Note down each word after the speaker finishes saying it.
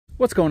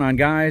What's going on,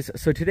 guys?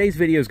 So today's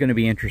video is going to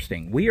be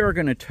interesting. We are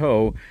going to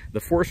tow the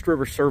Forest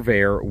River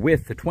Surveyor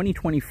with the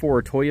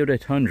 2024 Toyota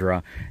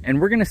Tundra,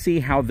 and we're going to see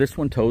how this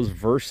one tows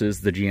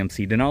versus the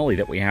GMC Denali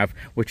that we have,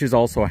 which is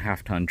also a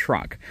half-ton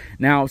truck.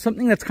 Now,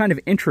 something that's kind of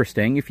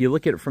interesting, if you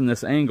look at it from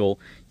this angle,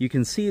 you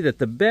can see that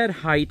the bed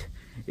height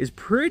is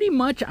pretty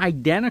much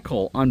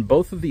identical on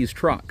both of these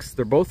trucks.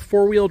 They're both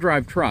four-wheel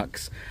drive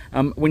trucks.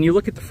 When you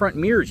look at the front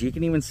mirrors, you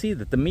can even see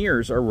that the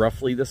mirrors are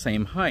roughly the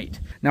same height.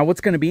 Now,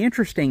 what's going to be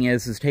interesting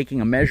is taking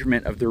a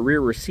measurement of the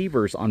rear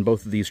receivers on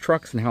both of these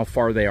trucks and how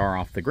far they are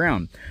off the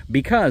ground.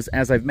 Because,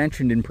 as I've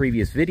mentioned in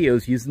previous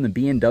videos, using the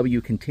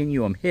B&W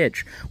Continuum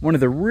hitch, one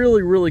of the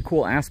really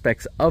cool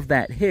aspects of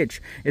that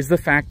hitch is the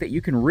fact that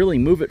you can really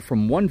move it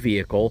from one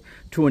vehicle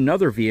to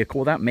another vehicle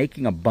without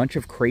making a bunch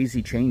of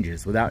crazy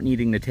changes, without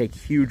needing to take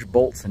huge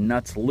bolts and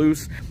nuts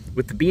loose.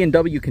 With the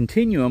B&W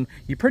Continuum,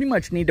 you pretty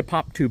much need to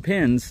pop two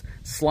pins,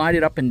 slide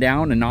it up and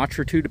down a notch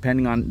or two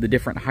depending on the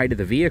different height of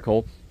the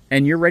vehicle,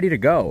 and you're ready to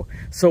go.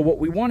 So what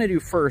we want to do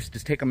first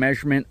is take a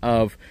measurement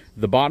of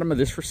the bottom of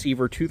this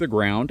receiver to the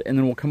ground, and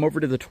then we'll come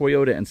over to the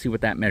Toyota and see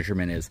what that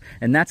measurement is.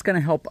 And that's going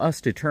to help us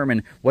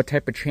determine what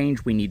type of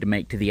change we need to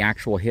make to the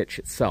actual hitch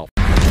itself.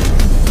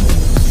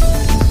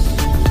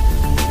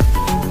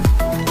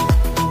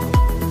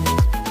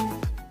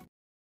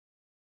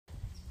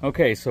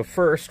 Okay, so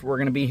first we're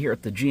going to be here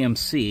at the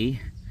GMC.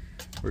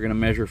 We're going to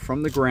measure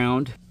from the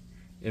ground,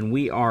 and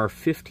we are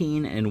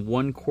 15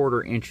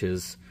 1/4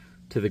 inches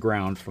to the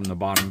ground from the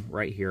bottom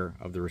right here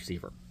of the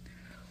receiver.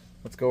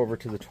 Let's go over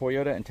to the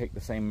Toyota and take the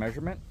same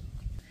measurement.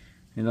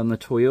 And on the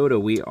Toyota,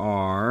 we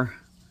are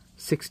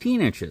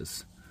 16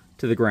 inches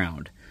to the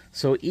ground.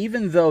 So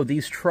even though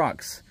these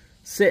trucks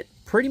sit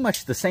pretty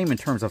much the same in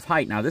terms of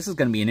height, now this is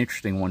going to be an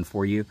interesting one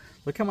for you.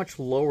 Look how much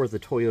lower the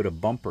Toyota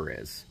bumper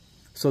is.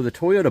 So the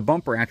Toyota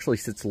bumper actually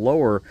sits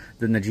lower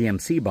than the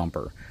GMC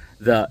bumper.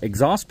 The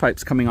exhaust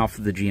pipes coming off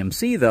of the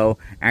GMC, though,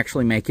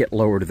 actually make it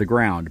lower to the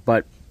ground.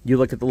 But you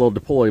look at the little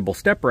deployable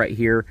step right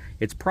here,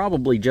 it's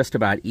probably just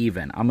about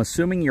even. I'm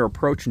assuming your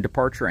approach and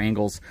departure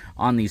angles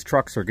on these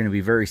trucks are going to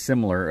be very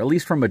similar, at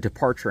least from a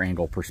departure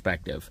angle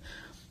perspective.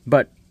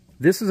 But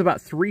this is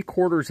about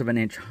 3/4 of an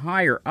inch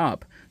higher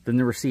up than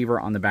the receiver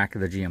on the back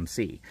of the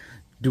GMC.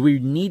 Do we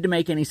need to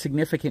make any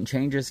significant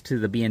changes to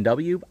the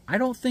B&W? I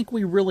don't think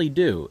we really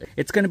do.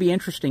 It's going to be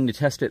interesting to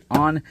test it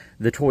on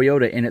the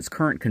Toyota in its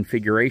current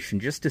configuration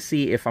just to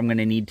see if I'm going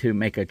to need to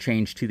make a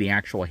change to the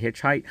actual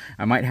hitch height.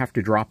 I might have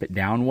to drop it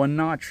down one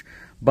notch,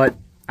 but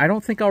I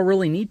don't think I'll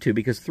really need to,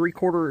 because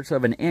 3/4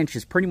 of an inch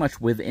is pretty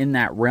much within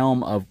that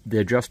realm of the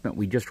adjustment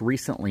we just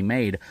recently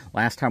made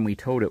last time we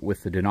towed it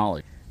with the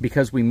Denali,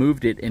 because we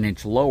moved it an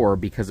inch lower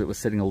because it was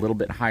sitting a little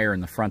bit higher in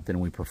the front than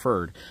we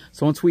preferred.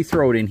 So once we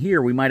throw it in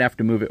here, we might have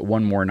to move it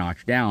one more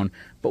notch down,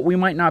 but we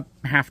might not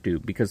have to,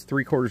 because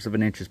 3/4 of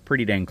an inch is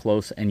pretty dang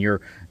close, and your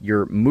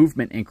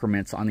movement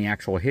increments on the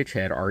actual hitch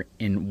head are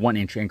in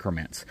 1-inch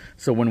increments.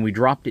 So when we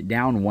dropped it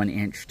down 1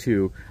 inch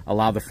to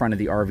allow the front of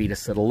the RV to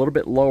sit a little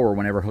bit lower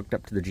whenever hooked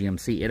up to the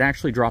GMC, it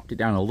actually dropped it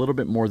down a little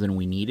bit more than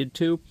we needed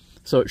to.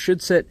 So it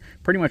should sit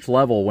pretty much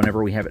level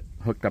whenever we have it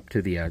hooked up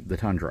to the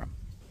Tundra.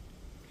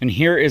 And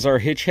here is our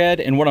hitch head,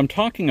 and what I'm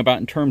talking about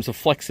in terms of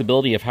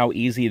flexibility of how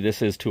easy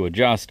this is to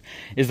adjust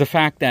is the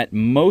fact that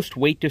most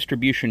weight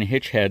distribution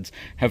hitch heads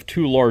have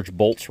two large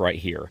bolts right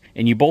here,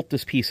 and you bolt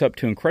this piece up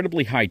to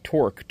incredibly high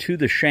torque to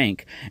the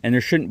shank, and there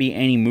shouldn't be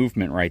any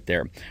movement right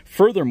there.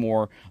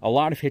 Furthermore, a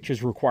lot of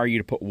hitches require you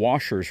to put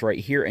washers right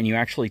here, and you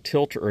actually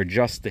tilt or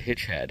adjust the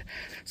hitch head.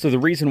 So the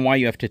reason why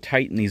you have to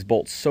tighten these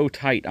bolts so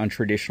tight on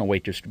traditional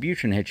weight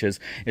distribution hitches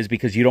is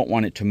because you don't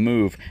want it to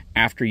move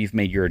after you've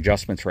made your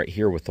adjustments right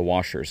here with the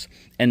washers.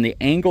 And the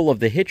angle of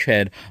the hitch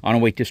head on a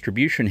weight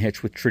distribution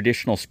hitch with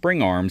traditional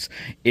spring arms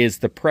is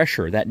the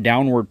pressure, that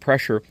downward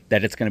pressure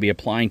that it's going to be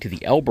applying to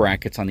the L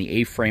brackets on the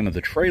A-frame of the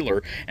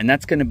trailer, and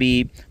that's going to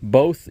be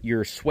both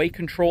your sway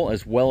control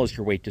as well as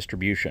your weight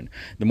distribution.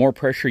 The more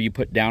pressure you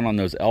put down on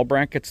those L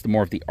brackets, the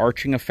more of the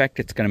arching effect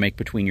it's going to make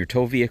between your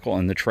tow vehicle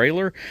and the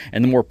trailer,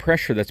 and the more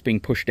pressure that's being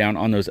pushed down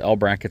on those L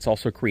brackets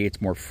also creates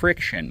more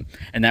friction,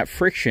 and that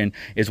friction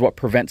is what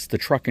prevents the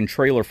truck and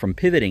trailer from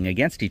pivoting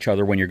against each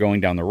other when you're going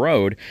down the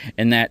road.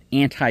 And that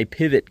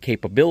anti-pivot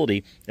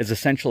capability is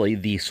essentially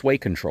the sway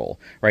control,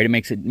 right? It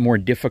makes it more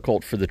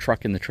difficult for the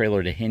truck and the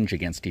trailer to hinge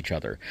against each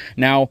other.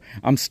 Now,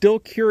 I'm still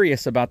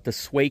curious about the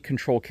sway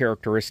control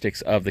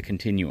characteristics of the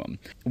Continuum.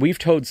 We've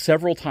towed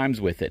several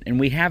times with it, and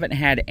we haven't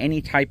had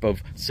any type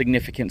of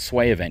significant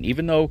sway event,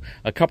 even though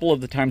a couple of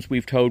the times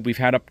we've towed, we've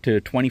had up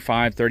to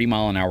 25,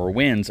 30-mile-an-hour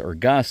winds or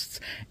gusts,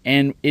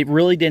 and it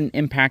really didn't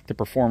impact the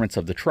performance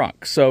of the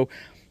truck. So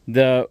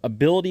the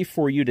ability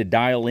for you to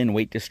dial in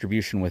weight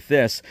distribution with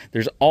this,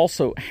 there's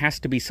also has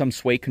to be some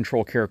sway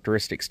control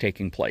characteristics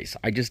taking place.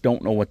 I just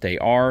don't know what they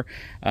are.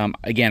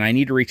 Again, I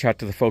need to reach out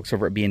to the folks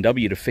over at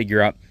B&W to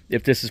figure out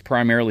if this is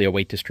primarily a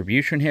weight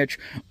distribution hitch,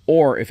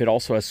 or if it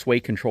also has sway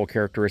control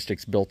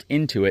characteristics built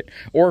into it,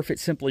 or if it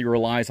simply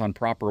relies on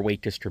proper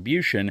weight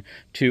distribution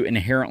to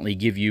inherently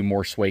give you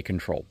more sway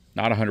control.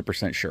 Not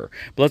 100% sure.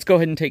 But let's go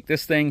ahead and take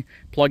this thing,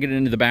 plug it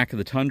into the back of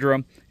the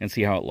Tundra, and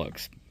see how it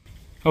looks.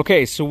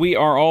 Okay, so we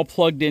are all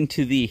plugged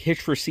into the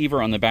Hitch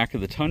receiver on the back of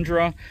the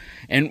Tundra.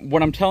 And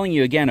what I'm telling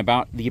you again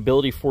about the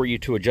ability for you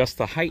to adjust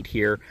the height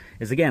here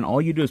is, again,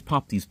 all you do is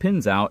pop these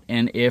pins out.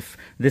 And if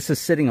this is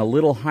sitting a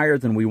little higher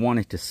than we want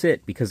it to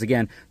sit, because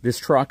again, this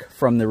truck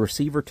from the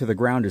receiver to the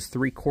ground is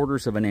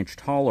 3/4 of an inch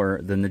taller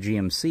than the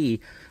GMC.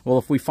 Well,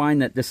 if we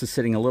find that this is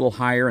sitting a little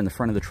higher and the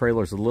front of the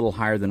trailer is a little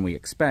higher than we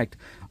expect,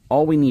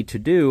 all we need to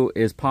do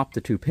is pop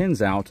the 2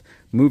 pins out,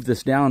 move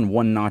this down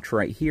 1 notch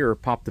right here,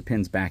 pop the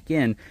pins back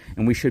in,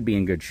 and we should be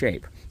in good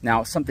shape.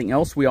 Now, something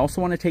else we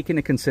also want to take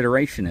into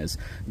consideration is,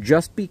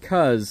 just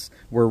because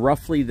we're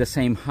roughly the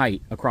same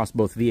height across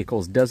both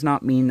vehicles does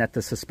not mean that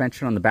the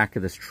suspension on the back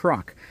of this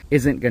truck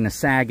isn't going to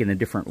sag in a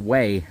different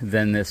way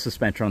than the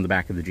suspension on the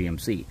back of the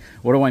GMC.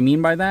 What do I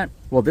mean by that?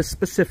 Well, this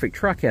specific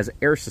truck has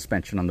air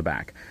suspension on the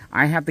back.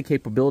 I have the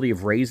capability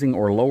of raising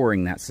or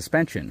lowering that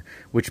suspension,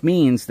 which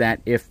means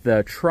that if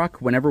the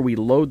truck, whenever we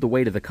load the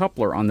weight of the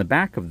coupler on the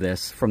back of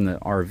this from the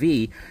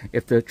RV,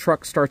 if the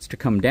truck starts to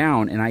come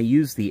down and I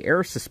use the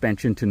air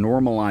suspension to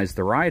normalize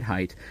the ride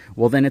height,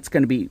 well, then it's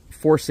going to be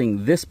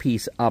forcing this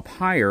piece up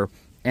higher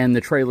and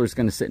the trailer is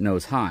going to sit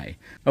nose high.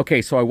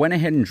 Okay, so I went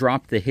ahead and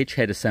dropped the hitch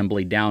head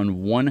assembly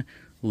down 1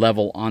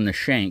 level on the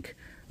shank,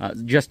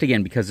 just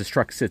again because this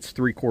truck sits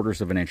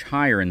 3/4 of an inch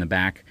higher in the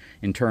back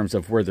in terms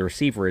of where the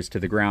receiver is to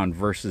the ground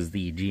versus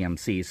the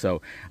GMC.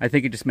 So I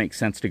think it just makes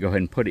sense to go ahead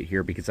and put it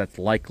here because that's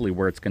likely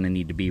where it's going to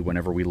need to be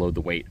whenever we load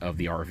the weight of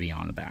the RV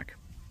on the back.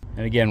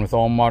 And again, with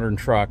all modern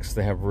trucks,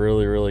 they have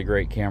really, really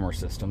great camera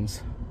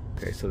systems.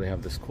 Okay, so they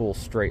have this cool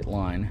straight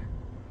line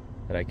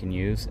that I can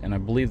use. And I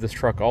believe this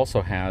truck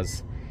also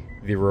has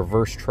the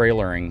reverse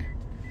trailering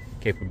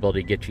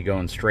capability to get you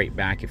going straight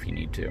back if you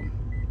need to.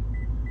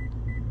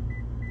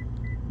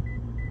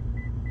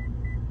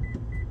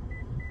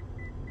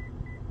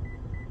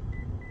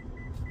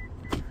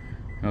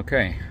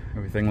 Okay,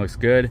 everything looks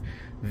good.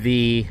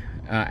 The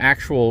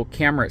actual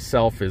camera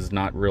itself is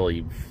not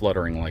really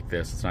fluttering like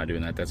this. It's not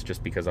doing that. That's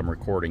just because I'm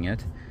recording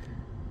it.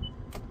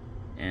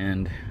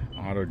 And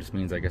auto just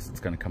means I guess it's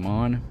going to come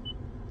on.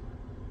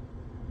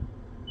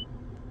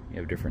 You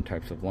have different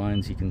types of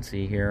lines you can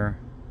see here.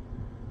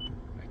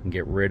 I can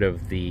get rid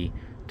of the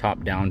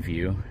top-down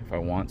view if I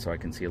want so I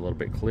can see a little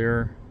bit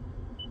clearer.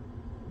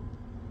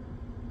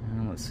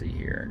 Let's see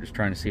here. Just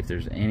trying to see if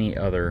there's any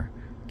other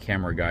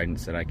camera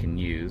guidance that I can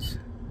use.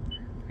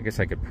 I guess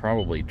I could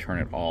probably turn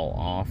it all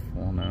off.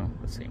 Well, no,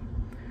 let's see.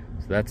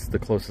 So that's the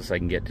closest I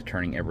can get to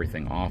turning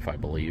everything off, I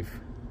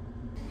believe.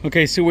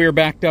 Okay, so we are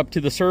backed up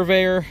to the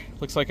Surveyor.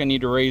 Looks like I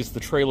need to raise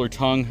the trailer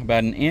tongue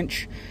about 1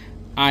 inch.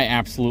 I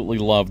absolutely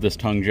love this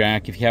tongue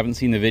jack. If you haven't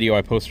seen the video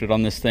I posted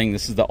on this thing,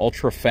 this is the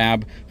Ultra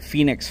Fab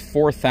Phoenix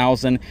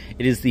 4000.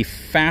 It is the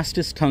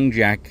fastest tongue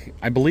jack,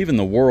 I believe, in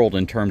the world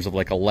in terms of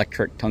like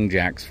electric tongue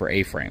jacks for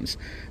A-frames.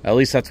 At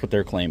least that's what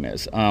their claim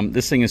is.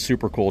 This thing is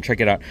super cool. Check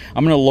it out.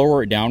 I'm going to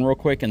lower it down real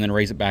quick and then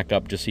raise it back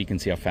up just so you can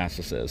see how fast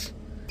this is.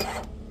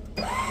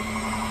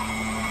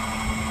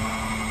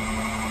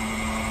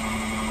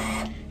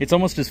 It's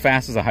almost as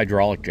fast as a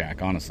hydraulic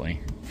jack, honestly.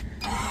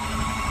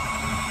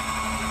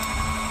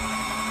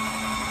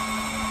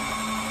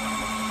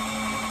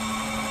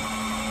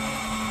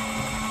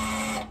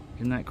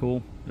 Isn't that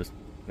cool?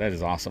 That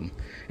is awesome.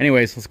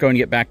 Anyways, let's go and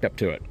get backed up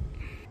to it.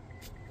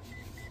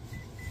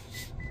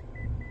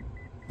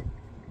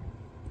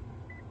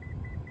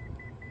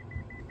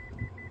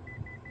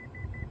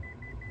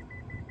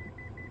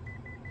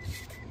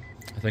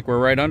 I think we're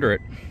right under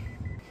it.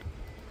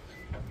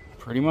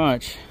 Pretty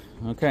much.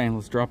 Okay,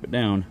 let's drop it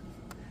down.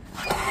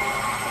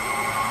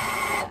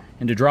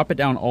 And to drop it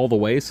down all the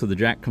way so the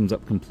jack comes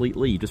up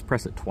completely, you just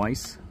press it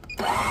twice.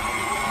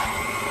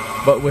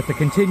 But with the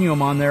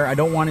Continuum on there, I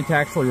don't want it to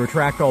actually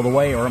retract all the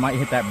way or it might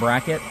hit that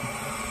bracket.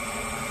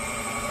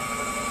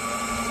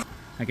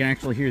 I can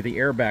actually hear the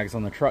airbags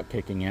on the truck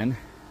kicking in.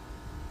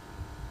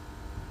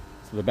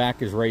 So the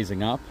back is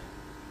raising up.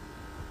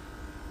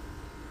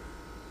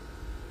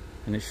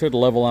 And it should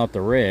level out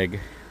the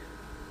rig.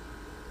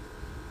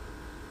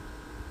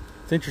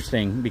 It's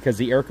interesting because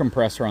the air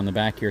compressor on the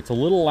back here, it's a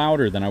little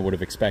louder than I would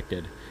have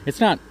expected. It's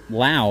not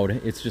loud,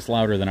 it's just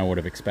louder than I would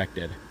have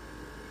expected.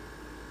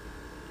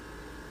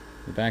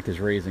 The back is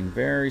raising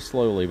very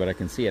slowly, but I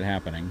can see it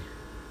happening.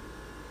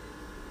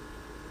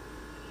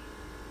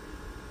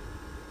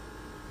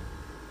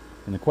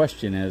 And the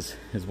question is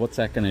what's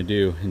that going to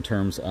do in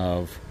terms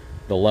of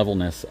the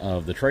levelness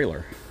of the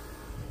trailer?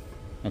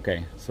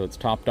 Okay, so it's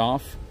topped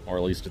off, or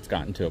at least it's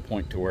gotten to a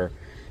point to where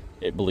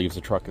it believes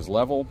the truck is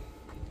level.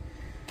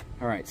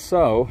 All right,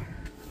 so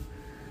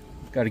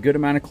we've got a good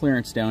amount of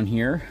clearance down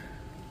here.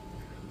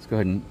 Let's go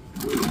ahead and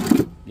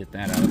get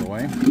that out of the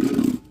way.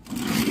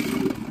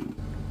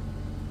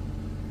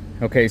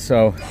 Okay,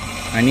 so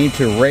I need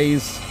to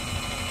raise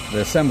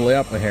the assembly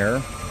up a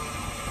hair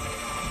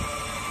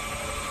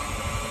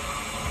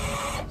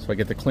so I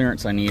get the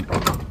clearance I need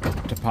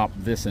to pop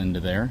this into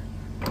there.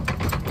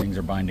 Things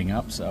are binding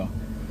up, so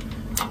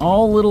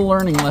all little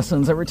learning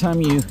lessons every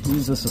time you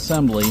use this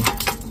assembly.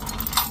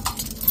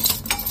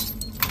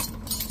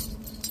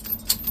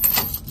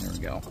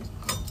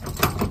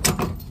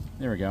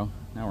 There we go.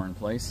 Now we're in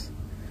place.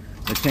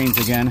 The chains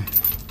again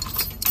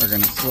are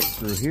going to slip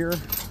through here.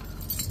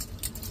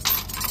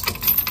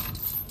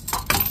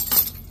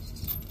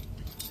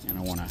 And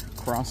I want to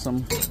cross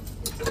them.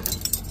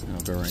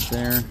 It'll go right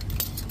there.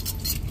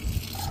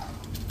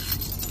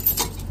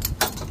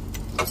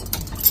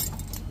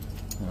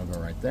 It'll go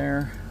right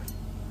there.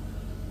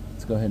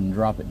 Let's go ahead and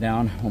drop it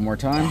down one more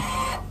time.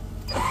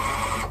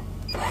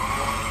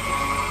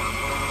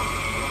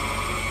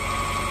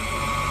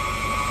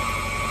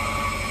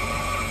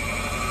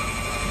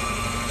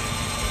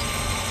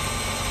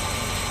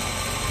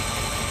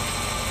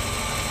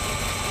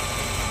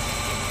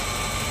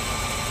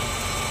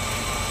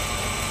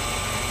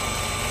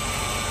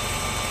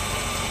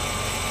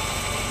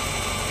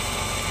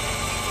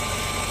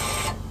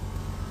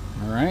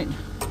 Alright,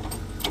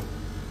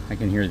 I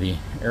can hear the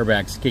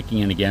airbags kicking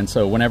in again,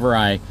 so whenever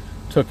I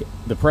took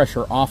the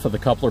pressure off of the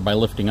coupler by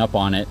lifting up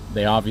on it,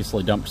 they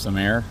obviously dumped some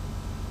air.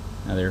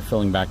 Now they're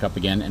filling back up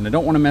again, and I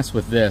don't want to mess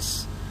with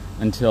this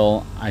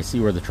until I see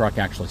where the truck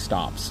actually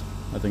stops.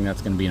 I think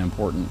that's going to be an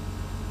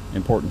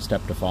important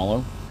step to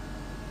follow.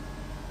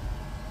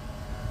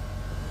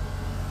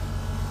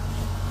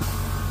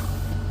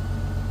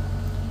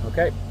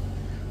 Okay,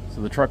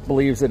 so the truck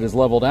believes it is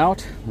leveled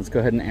out. Let's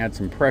go ahead and add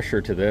some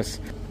pressure to this,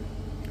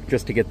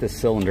 just to get this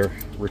cylinder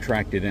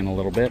retracted in a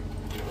little bit.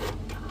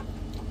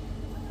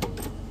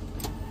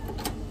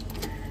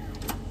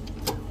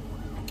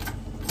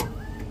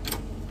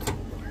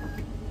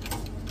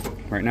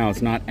 Right now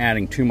it's not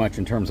adding too much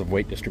in terms of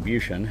weight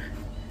distribution.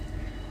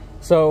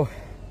 So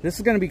this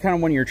is going to be kind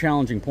of one of your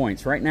challenging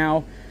points. Right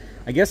now,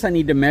 I guess I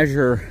need to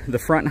measure the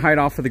front height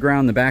off of the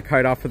ground, the back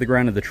height off of the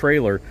ground of the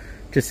trailer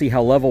to see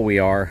how level we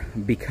are,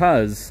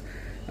 because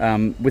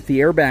with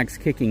the airbags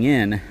kicking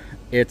in,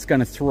 it's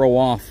going to throw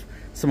off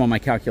some of my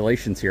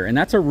calculations here. And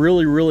that's a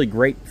really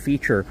great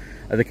feature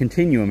of the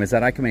Continuum, is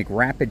that I can make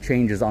rapid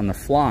changes on the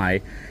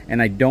fly,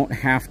 and I don't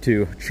have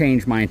to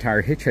change my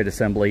entire hitch head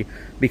assembly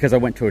because I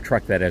went to a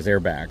truck that has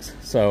airbags.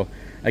 So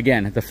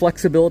again, the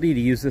flexibility to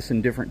use this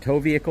in different tow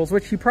vehicles,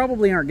 which you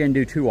probably aren't going to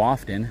do too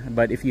often,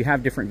 but if you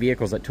have different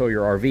vehicles that tow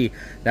your RV,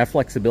 that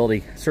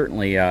flexibility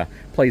certainly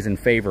plays in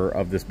favor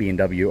of this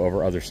B&W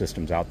over other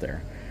systems out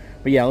there.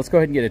 But yeah, let's go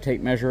ahead and get a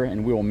tape measure,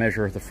 and we will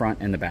measure the front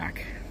and the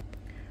back.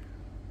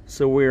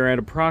 So we're at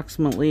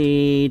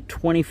approximately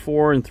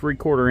 24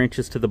 3/4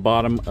 inches to the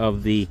bottom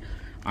of the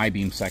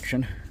I-beam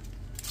section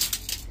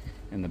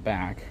in the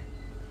back.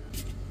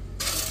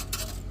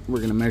 We're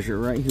going to measure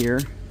right here.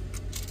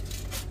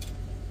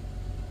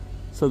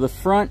 So the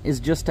front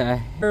is just a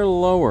hair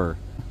lower.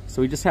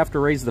 So we just have to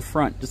raise the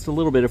front just a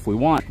little bit if we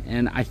want.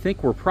 And I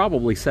think we're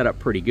probably set up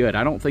pretty good.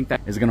 I don't think that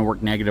is going to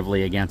work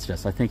negatively against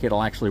us. I think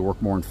it'll actually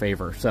work more in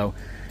favor. So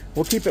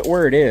we'll keep it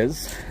where it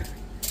is.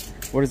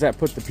 What does that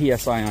put the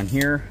PSI on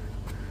here?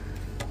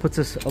 Puts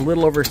us a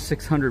little over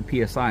 600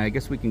 PSI. I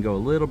guess we can go a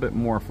little bit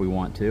more if we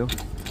want to.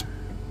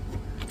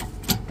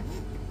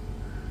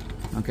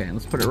 Okay,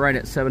 let's put it right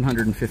at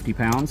 750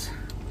 pounds.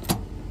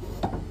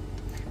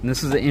 And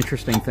this is an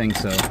interesting thing.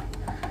 So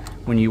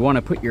when you want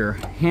to put your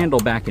handle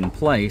back in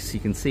place, you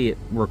can see it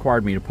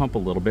required me to pump a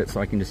little bit, so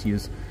I can just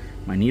use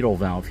my needle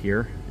valve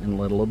here and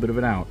let a little bit of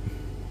it out.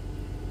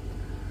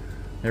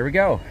 There we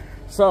go.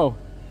 So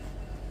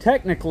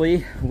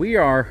technically, we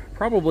are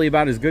probably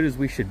about as good as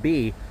we should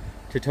be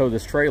to tow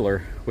this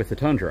trailer with the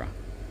Tundra.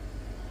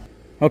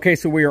 Okay,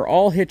 so we are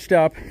all hitched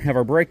up, have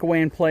our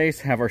breakaway in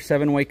place, have our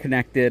 7-way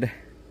connected.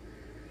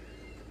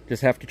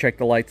 Just have to check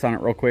the lights on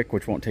it real quick,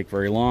 which won't take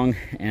very long,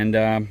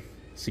 and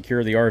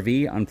secure the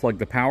RV, unplug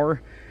the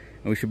power,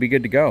 and we should be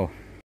good to go.